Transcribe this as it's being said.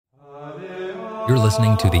You're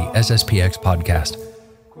listening to the SSPX podcast.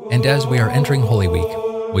 And as we are entering Holy Week,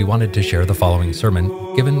 we wanted to share the following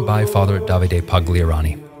sermon given by Father Davide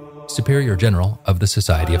Pagliarani, Superior General of the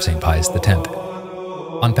Society of St. Pius X.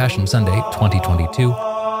 On Passion Sunday 2022,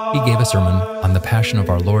 he gave a sermon on the Passion of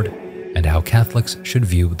our Lord and how Catholics should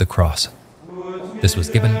view the cross. This was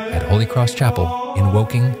given at Holy Cross Chapel in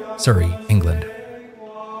Woking, Surrey, England.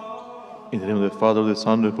 In the name of the Father, the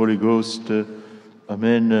Son, and the Holy Ghost.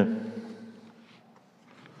 Amen.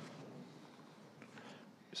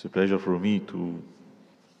 It's a pleasure for me to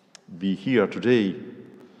be here today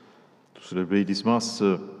to celebrate this Mass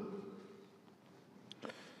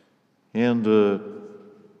and to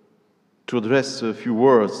address a few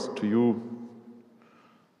words to you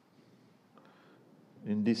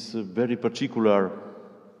in this very particular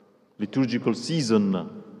liturgical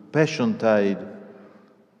season, Passiontide.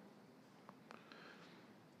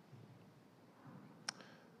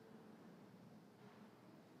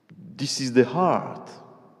 This is the heart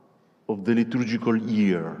of the liturgical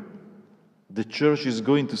year. The Church is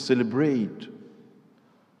going to celebrate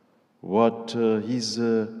what is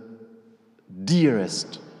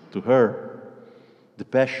dearest to her, the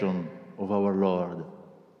Passion of our Lord.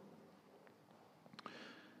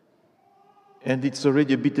 And it's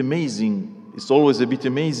already a bit amazing, it's always a bit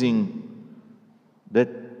amazing that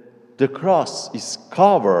the cross is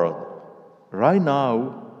covered right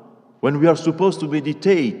now when we are supposed to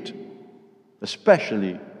meditate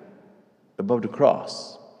especially about the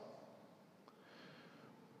cross.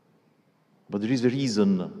 But there is a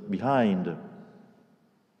reason behind.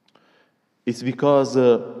 It's because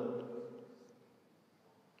the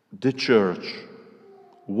Church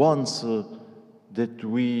wants that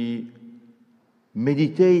we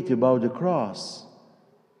meditate about the cross.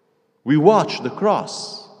 We watch the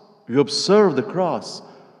cross. We observe the cross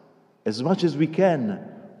as much as we can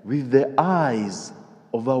with the eyes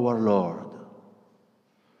of our Lord.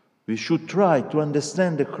 We should try to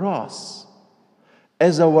understand the cross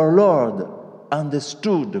as our Lord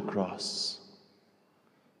understood the cross.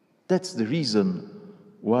 That's the reason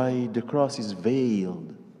why the cross is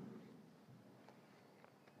veiled.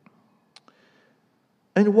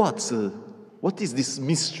 And what is this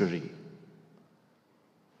mystery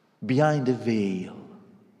behind the veil?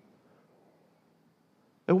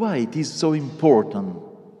 And why it is so important,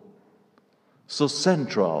 so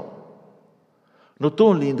central, not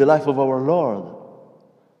only in the life of our Lord,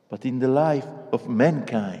 but in the life of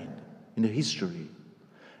mankind, in the history,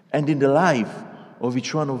 and in the life of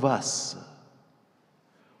each one of us.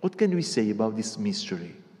 What can we say about this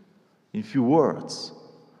mystery in few words?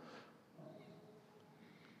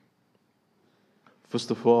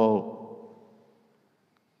 First of all,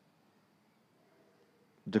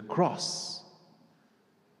 the cross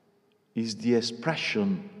is the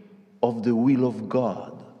expression of the will of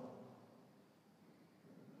God.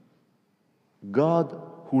 God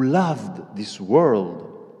who loved this world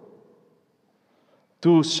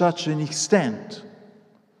to such an extent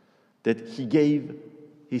that He gave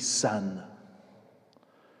His Son.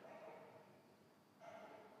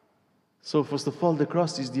 So first of all, the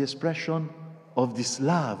cross is the expression of this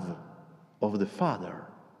love of the Father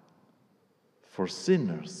for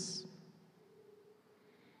sinners.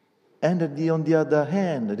 And on the other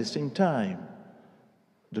hand, at the same time,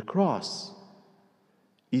 the cross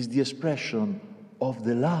is the expression of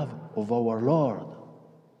the love of our Lord.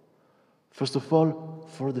 First of all,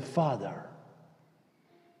 for the Father.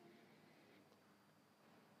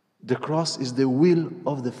 The cross is the will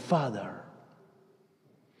of the Father.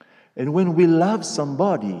 And when we love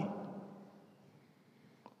somebody,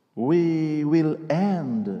 we will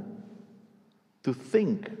end to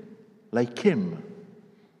think like him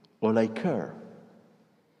or like her.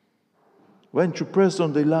 When two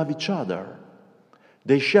persons, they love each other,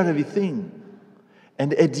 they share everything,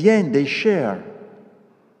 and at the end they share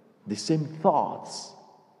the same thoughts,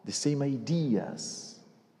 the same ideas.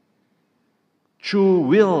 Two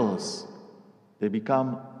wills, they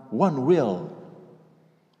become one will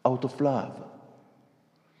out of love.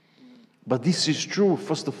 But this is true,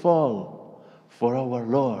 first of all, for our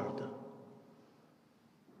Lord.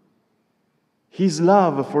 His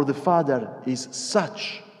love for the Father is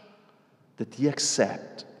such that He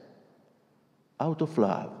accepts out of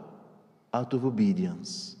love, out of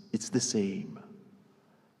obedience. It's the same.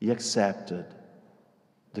 He accepted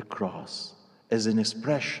the cross as an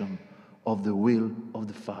expression of the will of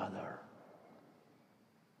the Father.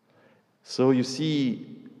 So you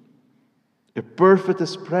see, a perfect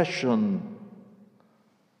expression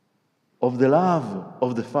of the love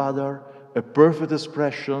of the Father, a perfect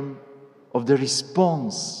expression of the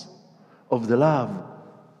response of the love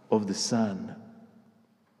of the Son.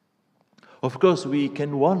 Of course, we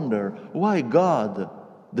can wonder why God,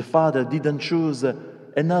 the Father, didn't choose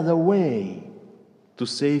another way to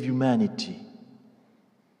save humanity.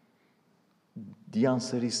 The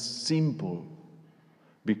answer is simple,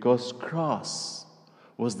 because cross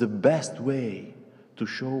was the best way to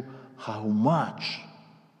show how much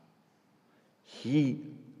He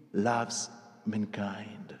loves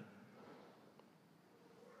mankind.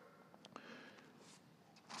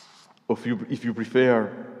 If you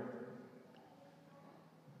prefer,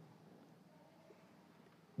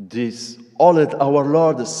 all that our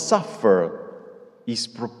Lord suffered is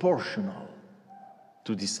proportional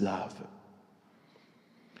to this love.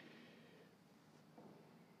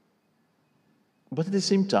 But at the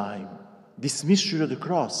same time, this mystery of the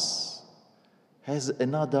cross has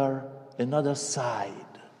another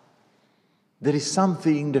side. There is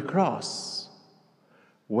something in the cross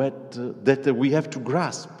that we have to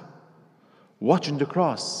grasp. Watching the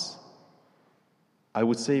cross, I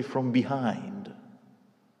would say, from behind.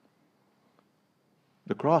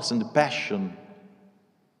 The cross and the passion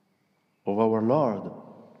of our Lord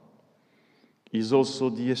is also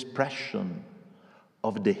the expression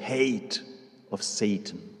of the hate of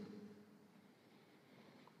Satan.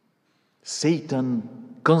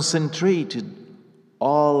 Satan concentrated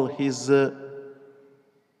all his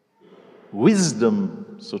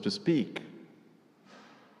wisdom, so to speak,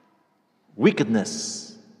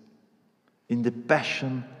 wickedness in the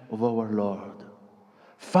passion of our Lord,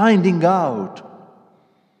 finding out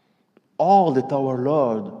all that our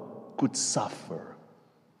Lord could suffer.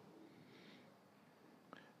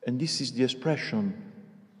 And this is the expression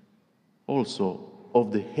also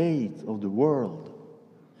of the hate of the world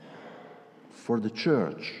for the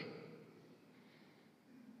church,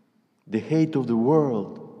 the hate of the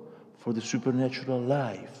world for the supernatural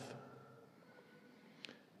life.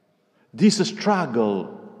 This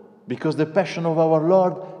struggle, because the passion of our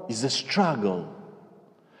Lord is a struggle.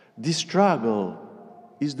 This struggle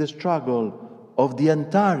is the struggle of the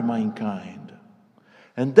entire mankind.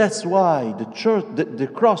 And that's why the church, the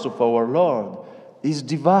cross of our Lord is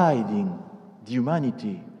dividing the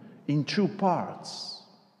humanity in two parts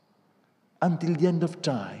until the end of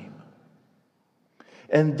time.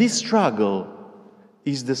 And this struggle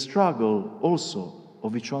is the struggle also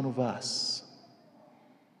of each one of us.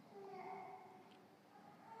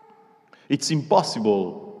 It's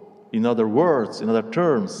impossible, in other words, in other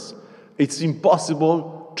terms, it's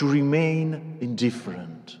impossible to remain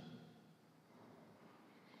indifferent.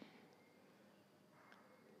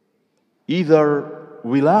 Either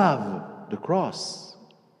we love the cross,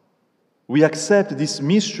 we accept this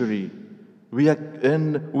mystery,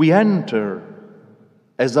 and we enter,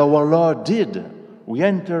 as our Lord did, we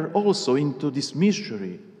enter also into this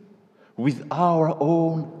mystery with our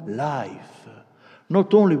own life.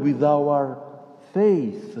 Not only with our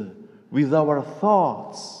faith, with our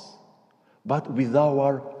thoughts, but with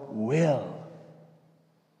our will.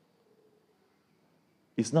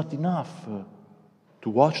 It's not enough to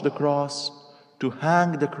watch the cross, to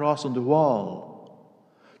hang the cross on the wall,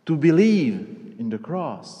 to believe in the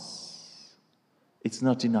cross. It's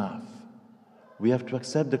not enough. We have to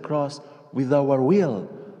accept the cross with our will,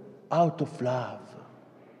 out of love.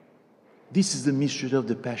 This is the mystery of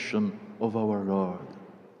the passion of our Lord.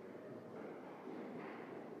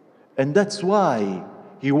 And that's why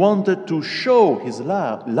He wanted to show His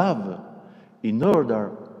love in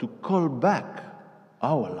order to call back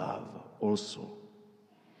our love also.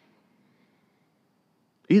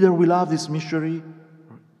 Either we love this mystery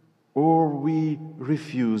or we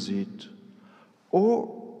refuse it.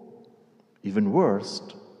 Or, even worse,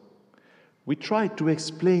 we try to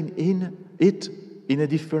explain it in a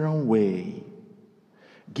different way,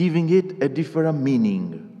 giving it a different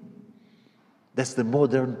meaning. That's the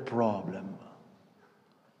modern problem.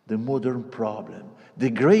 The modern problem. The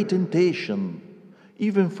great temptation,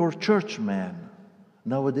 even for churchmen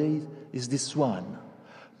nowadays, is this one.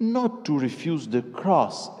 Not to refuse the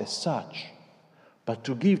cross as such, but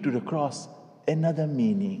to give to the cross another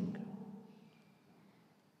meaning.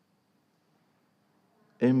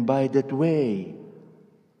 And by that way,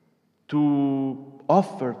 to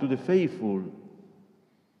offer to the faithful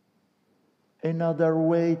another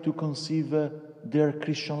way to conceive their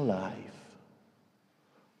Christian life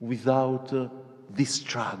without this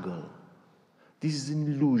struggle. This is an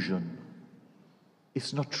illusion.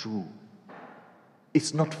 It's not true.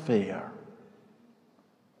 It's not fair.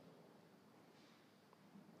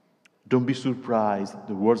 Don't be surprised,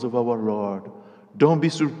 the words of our Lord. Don't be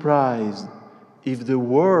surprised if the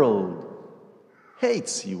world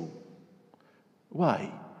hates you.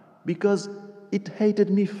 Why? Because it hated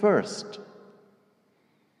me first.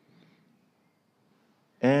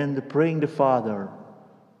 and praying the Father,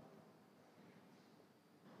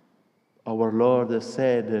 our Lord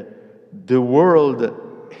said, "The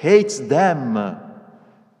world hates them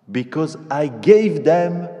because I gave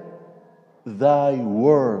them thy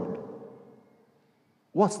word."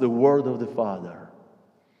 What's the word of the Father?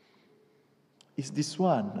 It's this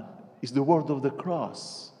one. It's the word of the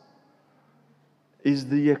cross. It's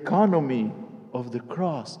the economy of the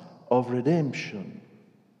cross, of redemption.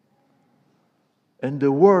 And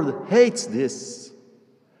the world hates this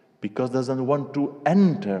because it doesn't want to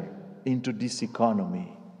enter into this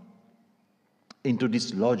economy, into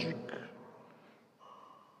this logic.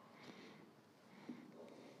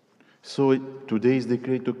 So today is the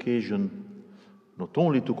great occasion not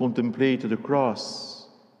only to contemplate the cross,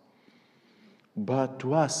 but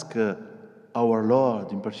to ask our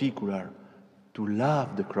Lord in particular to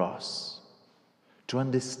love the cross, to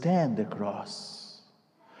understand the cross,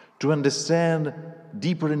 to understand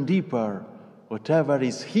deeper and deeper whatever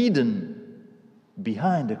is hidden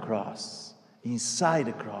behind the cross, inside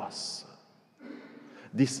the cross.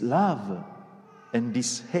 This love and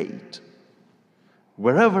this hate.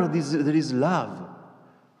 Wherever there is love,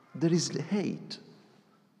 there is hate.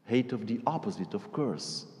 Hate of the opposite, of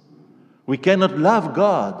course. We cannot love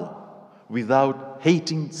God without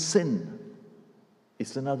hating sin.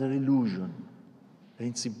 It's another illusion.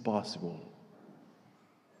 It's impossible.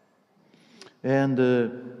 And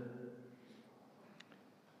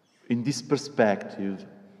in this perspective,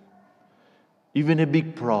 even a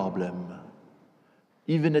big problem,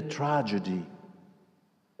 even a tragedy,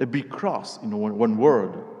 a big cross, in one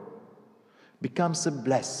word, becomes a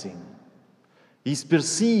blessing. Is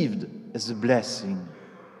perceived as a blessing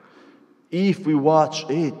if we watch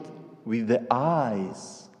it with the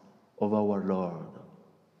eyes of our Lord.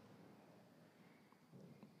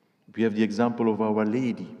 We have the example of Our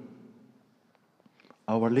Lady.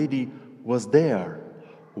 Our Lady was there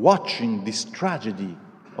watching this tragedy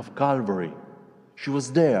of Calvary. She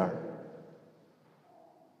was there.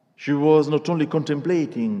 She was not only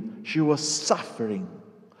contemplating, she was suffering.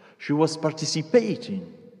 She was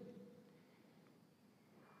participating.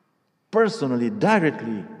 Personally,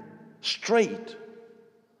 directly, straight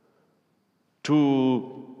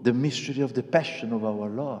to the mystery of the Passion of our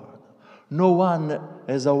Lord. No one,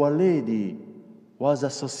 as Our Lady, was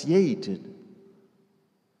associated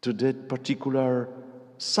to that particular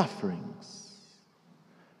sufferings.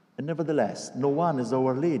 And nevertheless, no one, as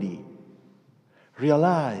Our Lady,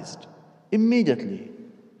 realized immediately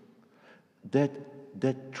that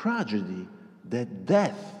that tragedy, that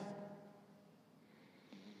death,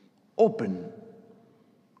 opened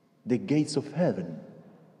the gates of heaven.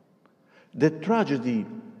 That tragedy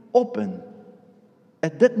opened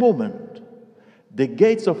at that moment the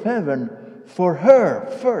gates of heaven for her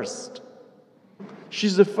first.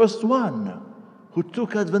 She's the first one who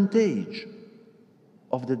took advantage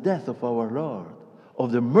of the death of our Lord,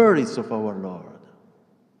 of the merits of our Lord.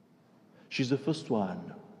 She's the first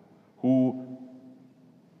one who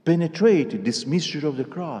penetrated this mystery of the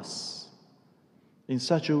cross in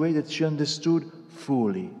such a way that she understood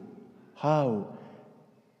fully how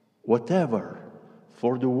whatever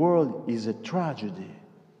for the world is a tragedy,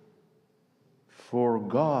 for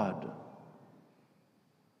God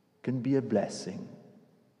can be a blessing.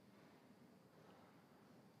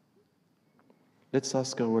 Let's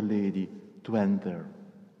ask Our Lady to enter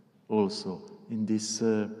also in this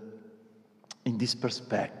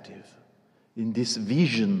perspective, in this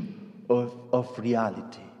vision of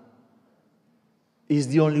reality. Is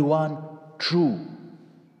the only one true.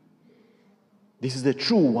 This is the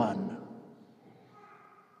true one.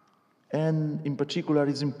 And in particular,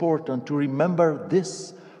 it's important to remember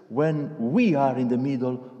this when we are in the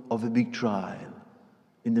middle of a big trial,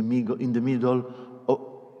 in the middle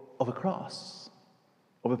of a cross,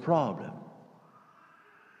 of a problem.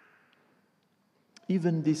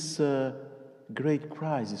 Even this great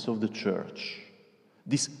crisis of the Church,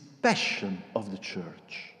 this passion of the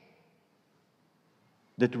Church,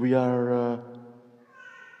 that we are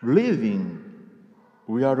living,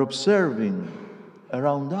 we are observing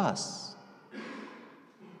around us.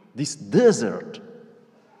 This desert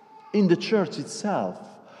in the Church itself.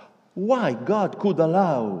 Why God could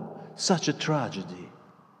allow such a tragedy?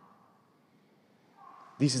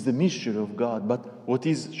 This is the mystery of God, but what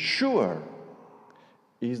is sure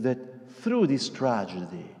is that through this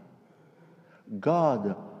tragedy,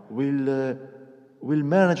 God will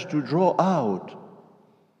manage to draw out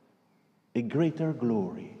a greater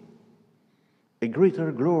glory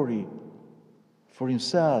for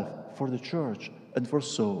himself, for the Church, and for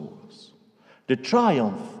souls. The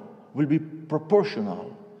triumph will be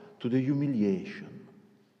proportional to the humiliation.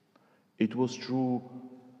 It was true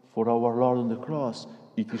for our Lord on the cross.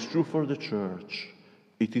 It is true for the Church.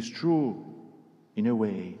 It is true, in a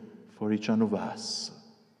way, for each one of us.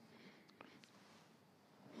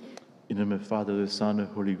 In the name of the Father, the Son, and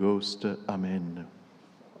the Holy Ghost. Amen.